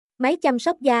Máy chăm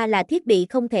sóc da là thiết bị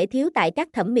không thể thiếu tại các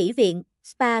thẩm mỹ viện,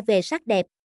 spa về sắc đẹp.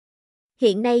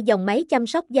 Hiện nay dòng máy chăm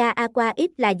sóc da Aqua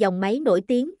là dòng máy nổi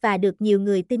tiếng và được nhiều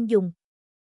người tin dùng.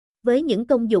 Với những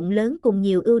công dụng lớn cùng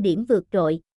nhiều ưu điểm vượt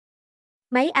trội.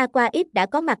 Máy Aqua đã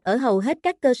có mặt ở hầu hết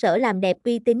các cơ sở làm đẹp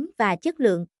uy tín và chất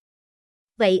lượng.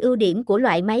 Vậy ưu điểm của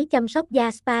loại máy chăm sóc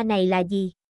da spa này là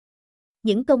gì?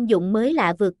 Những công dụng mới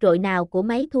lạ vượt trội nào của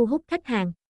máy thu hút khách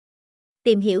hàng?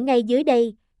 Tìm hiểu ngay dưới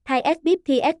đây. Thai SBIP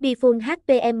TSB Full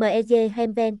HPMED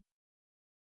Hemven